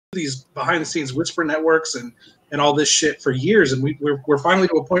these behind the scenes whisper networks and all this shit for years, and we're finally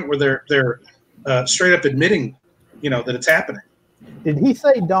to a point where they're straight up admitting, that it's happening. Did he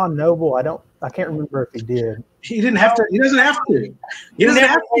say Don Noble? I can't remember if he did. He didn't have to. He doesn't have to. He doesn't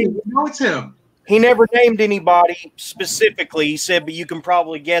have to. You know it's him. He never named anybody specifically. He said, but you can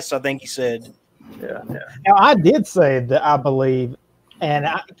probably guess, I think he said. Yeah. Now, I did say that I believe, and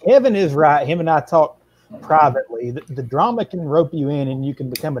Kevin is right. Him and I talked privately. The drama can rope you in, and you can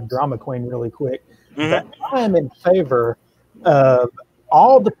become a drama queen really quick. Mm-hmm. But I am in favor of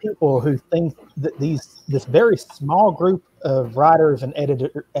all the people who think that this very small group of writers and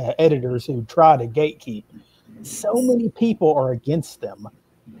editors who try to gatekeep. So many people are against them.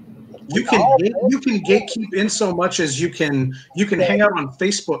 You can gatekeep in so much as you can hang out on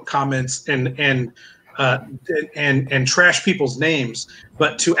Facebook comments and trash people's names,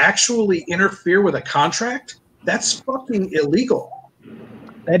 but to actually interfere with a contract, that's fucking illegal.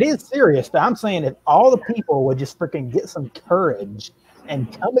 That is serious. But I'm saying if all the people would just freaking get some courage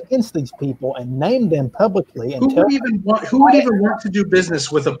and come against these people and name them publicly, and who would even want to do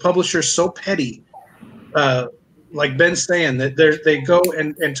business with a publisher so petty? Like Ben's saying, that they go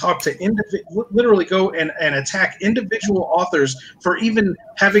and talk to literally go and attack individual authors for even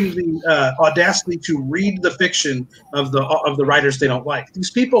having the audacity to read the fiction of the writers they don't like. These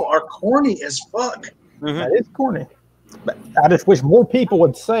people are corny as fuck. Mm-hmm. That is corny. But I just wish more people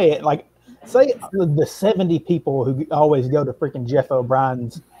would say it. Like, say the 70 people who always go to freaking Jeff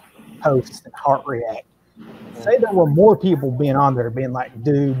O'Brien's posts and heart react. Say there were more people being on there being like,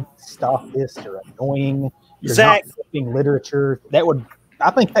 dude, stop this, you're annoying. You're not flipping literature.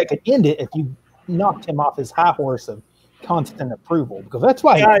 I think that could end it if you knocked him off his high horse of constant approval, because that's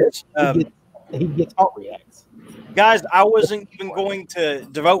why he gets heart reacts. Guys, I wasn't even going to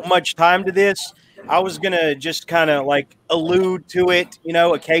devote much time to this. I was gonna just kind of like allude to it,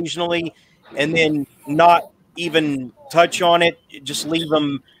 occasionally, and then not even touch on it. Just leave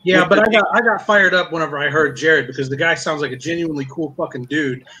them. Yeah, but I got fired up whenever I heard Jared, because the guy sounds like a genuinely cool fucking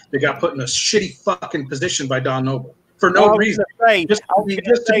dude that got put in a shitty fucking position by Don Noble for no reason.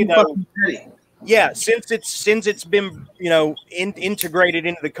 Yeah, since it's been integrated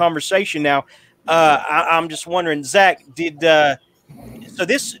into the conversation now, I'm just wondering, Zach,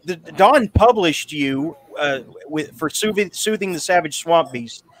 Don published you for Soothing the Savage Swamp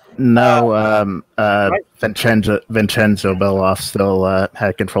Beast? No, Vincenzo Beloff still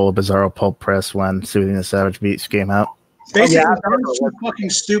had control of Bizarro Pulp Press when Soothing the Savage Beast came out. Basically, Don's too fucking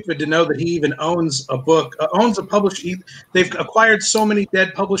stupid to know that he even owns a book, owns a publisher. They've acquired so many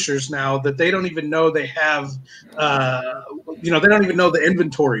dead publishers now that they don't even know they have, they don't even know the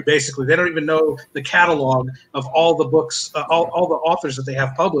inventory, basically. They don't even know the catalog of all the books, all the authors that they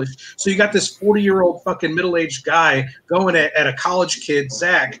have published. So you got this 40-year-old fucking middle-aged guy going at a college kid,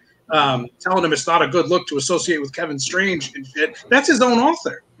 Zach, telling him it's not a good look to associate with Kevin Strange and shit. That's his own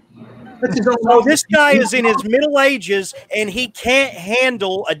author. So this guy is in his middle ages, and he can't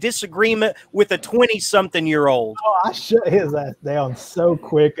handle a disagreement with a 20-something-year-old. Oh, I shut his ass down so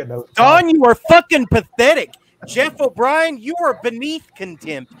quick. Don, you are fucking pathetic. Jeff O'Brien, you are beneath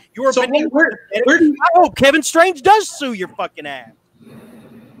contempt. You are beneath contempt. I hope Kevin Strange does sue your fucking ass.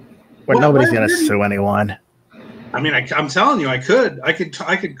 Well, nobody's going to sue anyone. I mean, I'm telling you, I could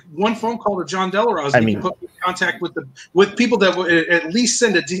one phone call to John Delarose. Put me in contact with people that would at least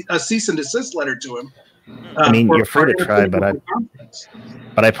send a cease and desist letter to him. You're free to try,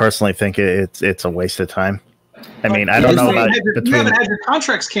 but I personally think it's a waste of time. I don't know about you haven't had your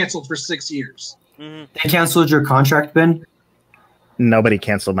contracts canceled for 6 years. Mm-hmm. They canceled your contract, Ben? Nobody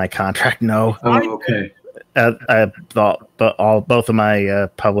canceled my contract. No. Oh, okay. I thought, but both of my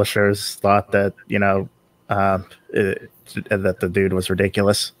publishers thought that that the dude was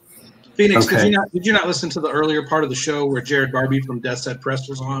ridiculous. Phoenix, okay. Did you not listen to the earlier part of the show where Jared Barbie from Death's Head Press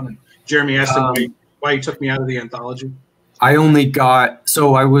was on, and Jeremy asked him why he took me out of the anthology? I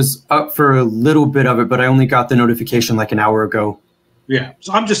was up for a little bit of it, but I only got the notification like an hour ago. Yeah,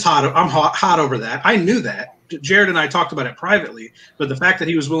 so I'm just hot. I'm hot over that. I knew that. Jared and I talked about it privately, but the fact that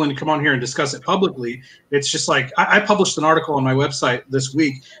he was willing to come on here and discuss it publicly, it's just like I published an article on my website this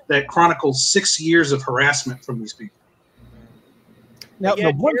week that chronicles 6 years of harassment from these people. Now,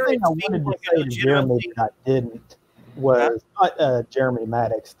 the one thing I wanted to say to Jeremy that I didn't was not Jeremy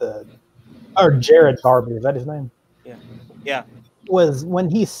Maddox, or Jared Barbie, is that his name? Yeah. Was when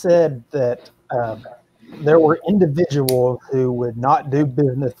he said that there were individuals who would not do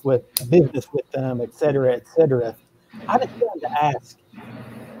business with them, et cetera, et cetera. I just wanted to ask,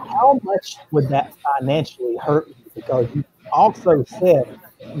 how much would that financially hurt you? Because you also said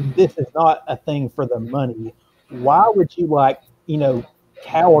this is not a thing for the money. Why would you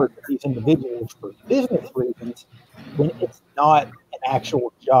cower to these individuals for business reasons when it's not an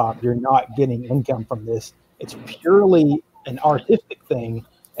actual job. You're not getting income from this. It's purely an artistic thing.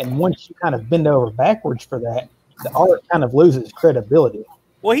 And once you kind of bend over backwards for that, the art kind of loses credibility.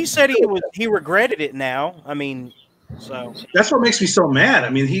 Well, he said he regretted it now. I mean, so that's what makes me so mad. I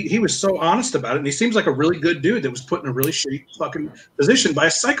mean, he was so honest about it, and he seems like a really good dude that was put in a really shitty fucking position by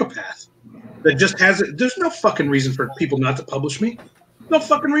a psychopath that just has it. There's no fucking reason for people not to publish me. No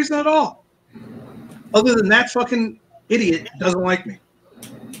fucking reason at all. Other than that fucking idiot doesn't like me.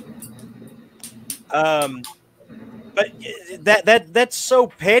 But that's so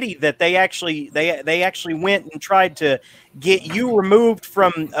petty that they actually went and tried to get you removed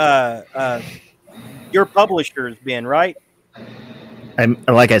from your publishers, Ben, right? And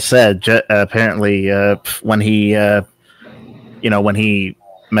like I said, apparently when he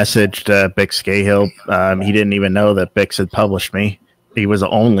messaged Bix Cahill, he didn't even know that Bix had published me. He was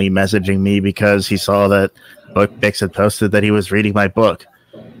only messaging me because he saw that Bix had posted that he was reading my book.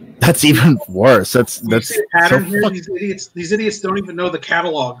 That's even worse. That's pattern here. These idiots don't even know the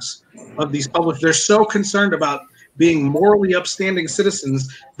catalogs of these publishers. They're so concerned about being morally upstanding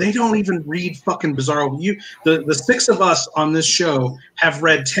citizens, they don't even read fucking Bizarro. The six of us on this show have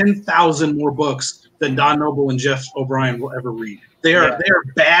read 10,000 more books than Don Noble and Jeff O'Brien will ever read. They are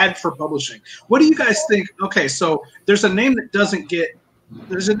bad for publishing. What do you guys think? Okay, so there's a name that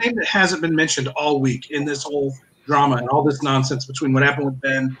hasn't been mentioned all week in this whole drama and all this nonsense between what happened with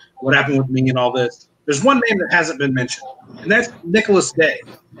Ben, what happened with me, and all this. There's one name that hasn't been mentioned, and that's Nicholas Day,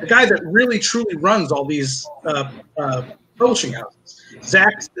 the guy that really truly runs all these publishing houses.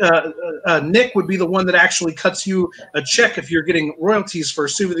 Nick would be the one that actually cuts you a check if you're getting royalties for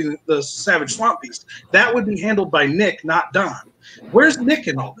soothing the Savage Swamp Beast. That would be handled by Nick, not Don. Where's Nick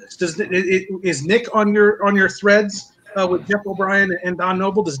in all this? Is Nick on your threads? With Jeff O'Brien and Don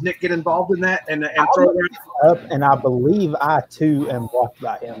Noble, does Nick get involved in that and throw it up? And I believe I too am blocked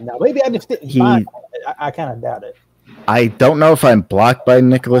by him. Now maybe I just didn't find it. I kind of doubt it. I don't know if I'm blocked by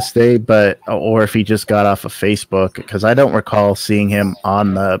Nicholas Day, or if he just got off of Facebook, because I don't recall seeing him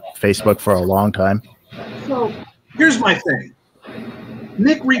on the Facebook for a long time. So here's my thing.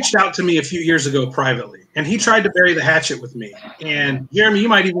 Nick reached out to me a few years ago privately, and he tried to bury the hatchet with me. And Jeremy, you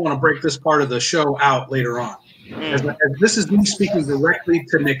might even want to break this part of the show out later on. As this is me speaking directly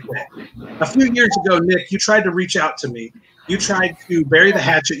to Nick Day. A few years ago, Nick, you tried to reach out to me. You tried to bury the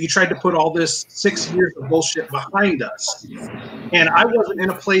hatchet. You tried to put all this 6 years of bullshit behind us. And I wasn't in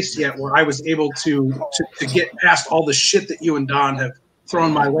a place yet where I was able to get past all the shit that you and Don have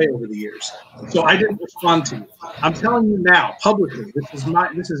thrown my way over the years. So I didn't respond to you. I'm telling you now, publicly, this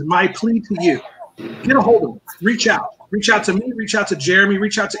is my plea to you. Get a hold of me. Reach out. Reach out to me. Reach out to Jeremy.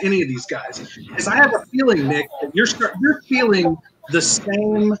 Reach out to any of these guys. Because I have a feeling, Nick, that you're feeling the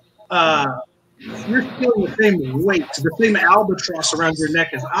same. You're feeling the same weight, the same albatross around your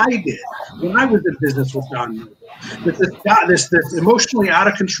neck as I did when I was in business with Don Noble. This emotionally out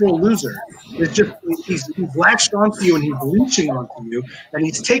of control loser is just he's latched onto you and he's leeching onto you, and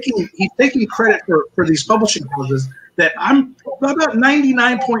he's taking credit for these publishing houses that I'm about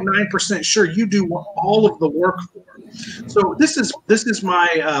 99.9% sure you do all of the work for. So this is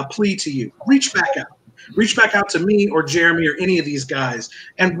my plea to you. Reach back out. Reach back out to me or Jeremy or any of these guys,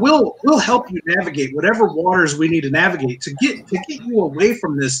 and we'll help you navigate whatever waters we need to navigate to get you away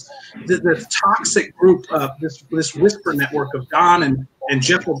from this toxic group, this whisper network of Don and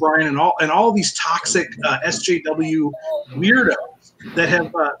Jeff O'Brien and all these toxic SJW weirdos that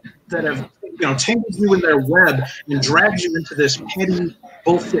have tangled you in their web and dragged you into this petty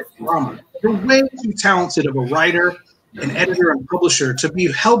bullshit drama. You're way too talented of a writer, an editor, and publisher to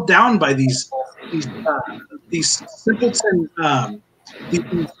be held down by these simpleton,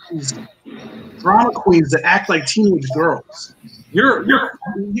 these drama queens that act like teenage girls.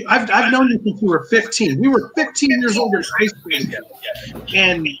 I've known you since you were 15. We were 15 years old in high school together,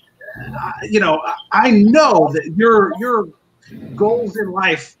 and I know that your goals in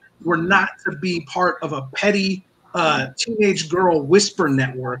life were not to be part of a petty teenage girl whisper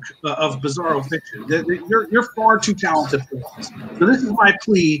network of bizarro fiction. You're far too talented for this. So this is my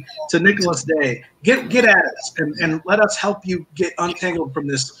plea to Nicholas Day. Get at us and let us help you get untangled from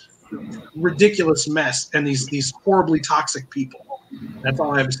this ridiculous mess and these horribly toxic people. That's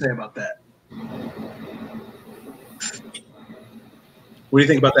all I have to say about that. What do you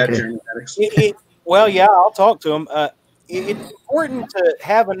think about that, Jeremy Maddox? Well, yeah, I'll talk to him. It's important to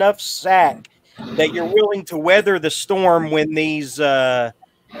have enough sack that you're willing to weather the storm when they're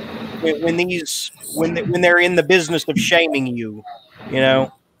in the business of shaming you,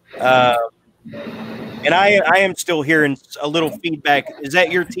 And I am still hearing a little feedback. Is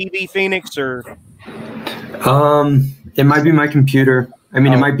that your TV, Phoenix, or? It might be my computer. I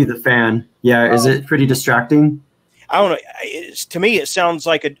mean, it might be the fan. Yeah, is it pretty distracting? I don't know. To me, it sounds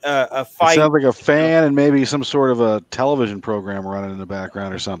like a fight. It sounds like a fan and maybe some sort of a television program running in the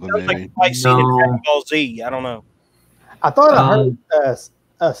background or something. Sounds Maybe. like a fight scene in Dragon Ball Z. I don't know. I thought I heard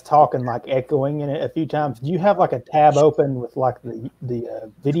us talking like echoing in it a few times. Do you have like a tab open with like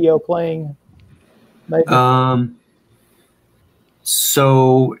the video playing? Maybe?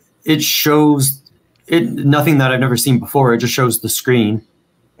 So it shows nothing that I've never seen before. It just shows the screen.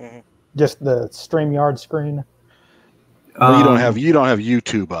 Just the StreamYard screen. Well, you don't have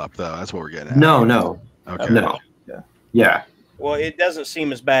YouTube up though. That's what we're getting at. No. Okay. No. Yeah. Well, it doesn't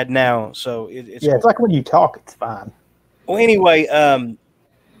seem as bad now, so it's it's like when you talk, it's fine. Well, anyway,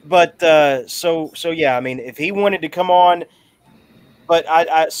 so yeah, I mean, if he wanted to come on, but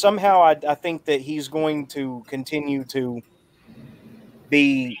I somehow think that he's going to continue to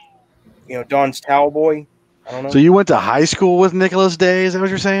be, Don's towel boy. I don't know. So you went to high school with Nicholas Day? Is that what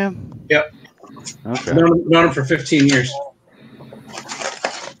you're saying? Yep. Okay. Known him for 15 years.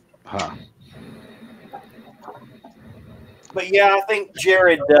 Huh. But yeah, I think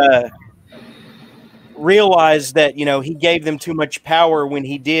Jared realized that he gave them too much power when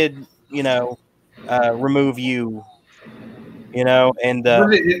he did remove you. And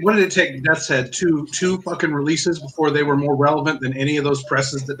what did it take? That said, two fucking releases before they were more relevant than any of those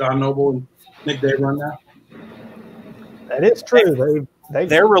presses that Don Noble and Nick Day run now. That is true.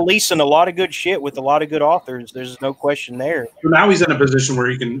 They're releasing a lot of good shit with a lot of good authors. There's no question there. So now he's in a position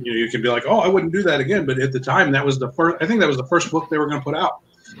where you can be like, oh, I wouldn't do that again. But at the time, that was the first. I think that was the first book they were going to put out.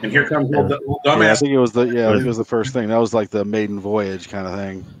 And here comes little dumbass. Yeah, I think it was the first thing. That was like the maiden voyage kind of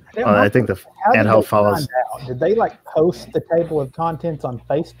thing. I think the handheld follows. Did they like post the table of contents on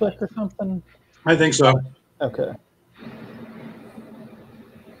Facebook or something? I think so. Okay.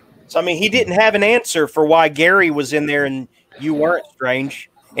 So I mean, he didn't have an answer for why Gary was in there and you weren't, Strange.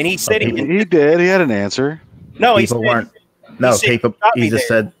 And he said he did. He had an answer. No, people weren't. No, people. He just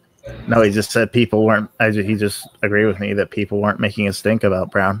said. No, he just said people weren't. He just agreed with me that people weren't making a stink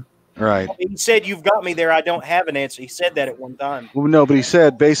about Brown. Right. He said, "You've got me there. I don't have an answer." He said that at one time. Well, no, but he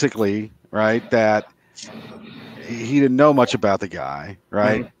said basically, right, that he didn't know much about the guy,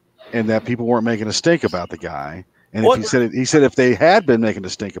 right, and that people weren't making a stink about the guy. And if he said if they had been making a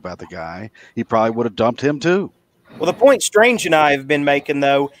stink about the guy, he probably would have dumped him too. Well, the point Strange and I have been making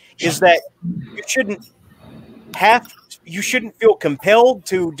though is that you shouldn't feel compelled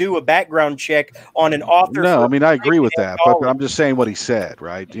to do a background check on an author. No, I mean, I agree with that, but I'm just saying what he said,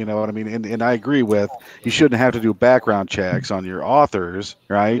 right? You know what I mean? And I agree with you shouldn't have to do background checks on your authors,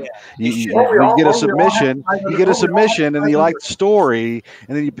 right? Yeah. You get a submission, and you like the story,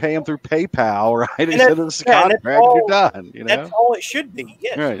 and then you pay them through PayPal, right? Instead of this contract, you're done. That's all it should be.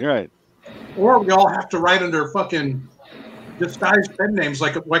 Yes. Right. Or we all have to write under fucking disguised pen names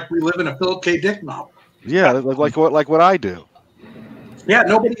like we live in a Philip K. Dick novel. Yeah, like what I do. Yeah,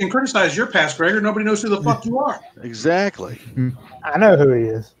 nobody can criticize your past, Gregor. Nobody knows who the fuck you are. Exactly. I know who he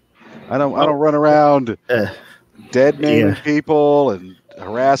is. I don't run around dead naming people and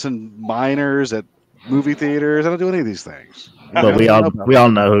harassing minors at movie theaters. I don't do any of these things. But we all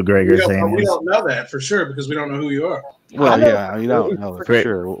know who Gregor Zane is. We don't know that for sure because we don't know who you are. Well, yeah, you don't know for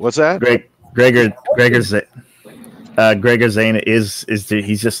sure. What's that? Gregor Zane is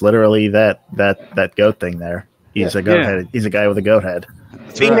he's just literally that goat thing there. He's a goat head. He's a guy with a goat head.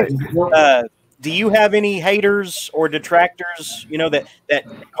 Phoenix, do you have any haters or detractors, that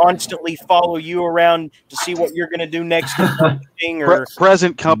constantly follow you around to see what you're going to do next? Or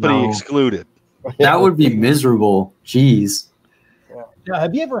present company excluded. That would be miserable. Jeez. Now,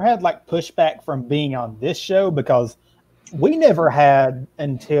 have you ever had like pushback from being on this show? Because we never had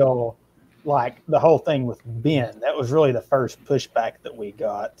until like the whole thing with Ben. That was really the first pushback that we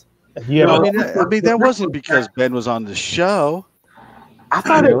got. Have you ever? I mean, that wasn't because Ben was on the show. I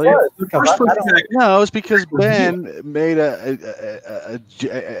thought it was. No, it's because Ben made a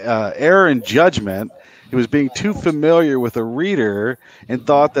error in judgment. He was being too familiar with a reader and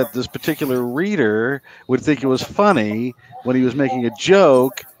thought that this particular reader would think it was funny when he was making a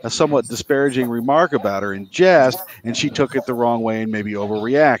joke, a somewhat disparaging remark about her in jest, and she took it the wrong way and maybe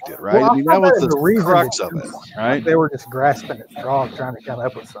overreacted, right? Well, I mean, that was the crux of it, right? They were just grasping at straws trying to come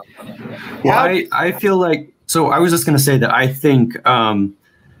up with something. Well, I feel like, so I was just going to say that I think, I mean,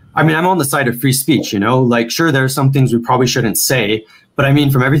 I'm on the side of free speech, like, sure, there are some things we probably shouldn't say, but I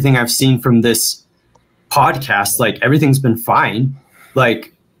mean, from everything I've seen from this podcast, like, everything's been fine.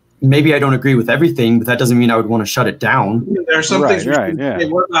 Like, maybe I don't agree with everything, but that doesn't mean I would want to shut it down. There are some things. Yeah. Hey,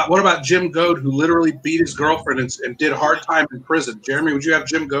 what about Jim Goad, who literally beat his girlfriend and did hard time in prison? Jeremy, would you have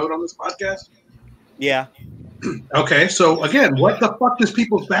Jim Goad on this podcast? Yeah. Okay, so again, what the fuck is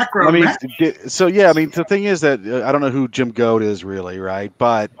people's background? I mean, the thing is that I don't know who Jim Goad is really, right?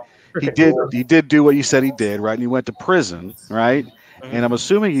 But he did do what you said he did, right? And he went to prison, right? And I'm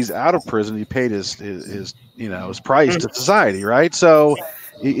assuming he's out of prison. He paid his price to society, right? So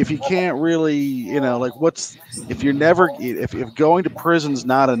if you can't really, if going to prison's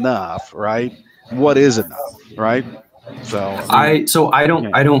not enough, right? What is enough, right? So I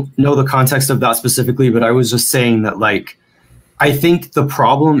don't know the context of that specifically, but I was just saying that, like, I think the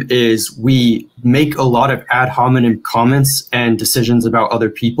problem is we make a lot of ad hominem comments and decisions about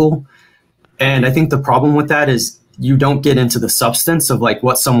other people. And I think the problem with that is you don't get into the substance of like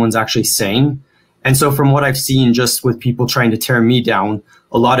what someone's actually saying. And so from what I've seen just with people trying to tear me down,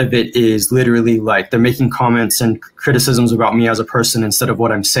 a lot of it is literally like they're making comments and criticisms about me as a person instead of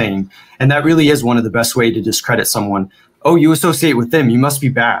what I'm saying. And that really is one of the best way to discredit someone. Oh, you associate with them, you must be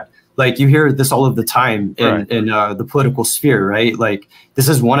bad. Like you hear this all of the time in the political sphere, right? Like this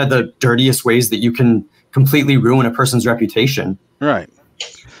is one of the dirtiest ways that you can completely ruin a person's reputation. Right.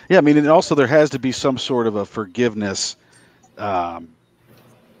 Yeah, I mean, and also there has to be some sort of a forgiveness policy,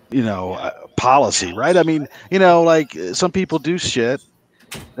 right? I mean, like some people do shit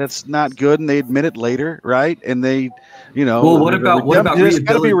that's not good and they admit it later, right? And they, well, what about there's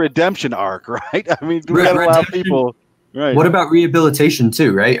got to be a redemption arc, right? I mean, we got to allow people, right? What about rehabilitation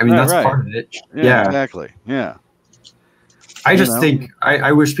too, right? I mean, that's part of it. Yeah, exactly. Yeah. I just think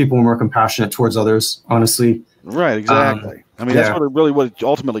I wish people were more compassionate towards others, honestly. Right, exactly. I mean, that's what it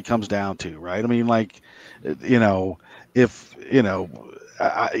ultimately comes down to, right? I mean, like, if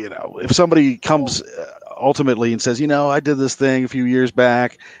somebody comes ultimately and says, I did this thing a few years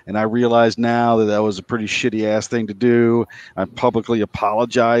back and I realize now that was a pretty shitty ass thing to do. I'm publicly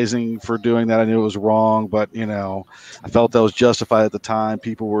apologizing for doing that. I knew it was wrong, but I felt that was justified at the time.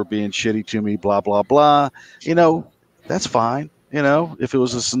 People were being shitty to me, blah, blah, blah. That's fine. If it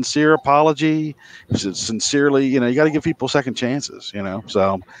was a sincere apology, if it's sincerely, you got to give people second chances,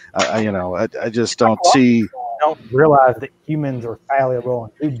 so I just don't see. Don't realize that humans are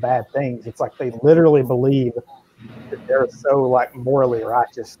fallible and do bad things. It's like they literally believe that they're so like morally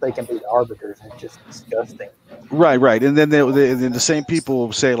righteous they can be the arbiters. It's just disgusting. Right. And then then the same people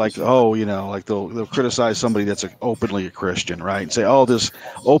will say like, like they'll criticize somebody that's openly a Christian, right? And say, oh, this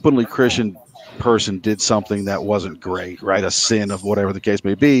openly Christian person did something that wasn't great, right? A sin of whatever the case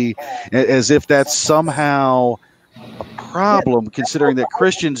may be, as if that's somehow a problem, considering that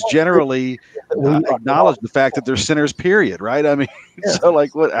Christians generally acknowledge the fact that they're sinners, period, right? I mean, so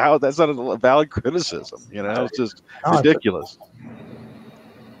like how that's not a valid criticism, it's just ridiculous.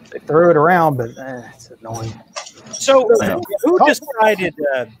 They throw it around, but it's annoying. So who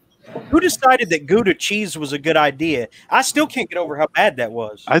decided that Gouda cheese was a good idea? I still can't get over how bad that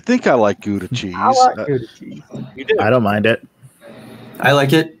was. I think I like Gouda cheese. I like Gouda cheese. You do? I don't mind it. I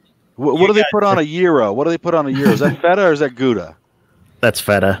like it. What do they put on a gyro? What do they put on a gyro? Is that feta or is that Gouda? That's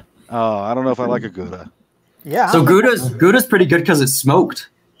feta. Oh, I don't know if I like a Gouda. Yeah. So Gouda's pretty good because it's smoked.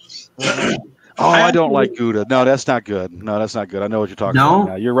 Oh, I don't like Gouda. No, that's not good. No, that's not good. I know what you're talking about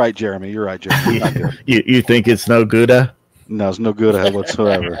now. You're right, Jeremy. You think it's no Gouda? No, it's no Gouda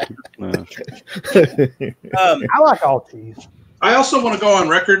whatsoever. No. I like all cheese. I also want to go on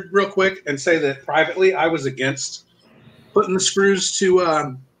record real quick and say that privately I was against putting the screws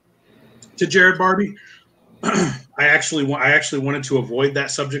to Jared Barbie. I actually wanted to avoid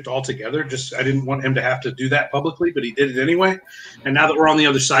that subject altogether. I didn't want him to have to do that publicly, but he did it anyway. And now that we're on the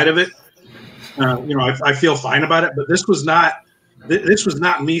other side of it, I feel fine about it. But this was not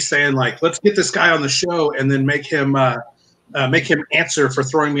me saying like, let's get this guy on the show and then make him answer for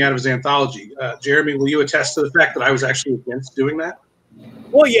throwing me out of his anthology. Jeremy, will you attest to the fact that I was actually against doing that?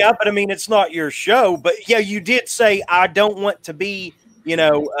 Well, yeah, but I mean, it's not your show. But yeah, you did say I don't want to be,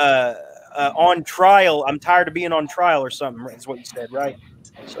 on trial. I'm tired of being on trial or something. Is what you said, right?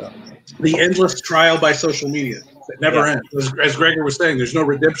 So the endless trial by social media that never ends. As Gregor was saying, there's no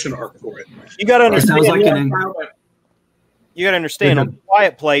redemption arc for it. You got to understand. You got to understand. On The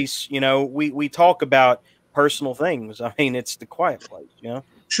Quiet Place, we talk about personal things. I mean, it's The Quiet Place,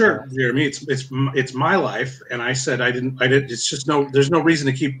 Sure, Jeremy. It's my life, and I said I didn't. It's just there's no reason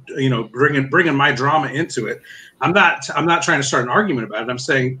to keep bringing my drama into it. I'm not trying to start an argument about it.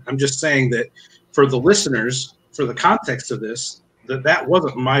 I'm just saying that for the listeners, for the context of this, that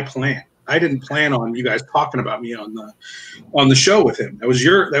wasn't my plan. I didn't plan on you guys talking about me on the show with him. That was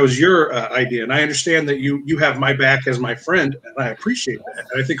your idea, and I understand that you have my back as my friend, and I appreciate that.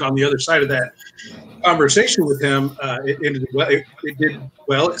 And I think on the other side of that conversation with him, it ended well. It did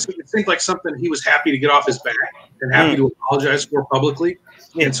well. It seemed like something he was happy to get off his back and happy to apologize for publicly,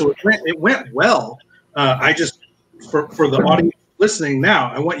 and so it went well. I just for the audience listening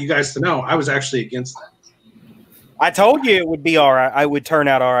now, I want you guys to know I was actually against that. I told you it would be all right. I would turn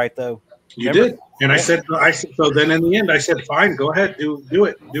out all right, though. You did, and I said so. Then in the end, I said, "Fine, go ahead, do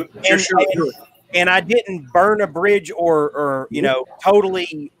it. Do it." And I didn't burn a bridge or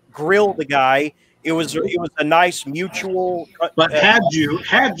totally grill the guy. It was a nice mutual. But had you,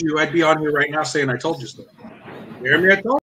 I'd be on here right now saying I told you so. You hear me? I told you.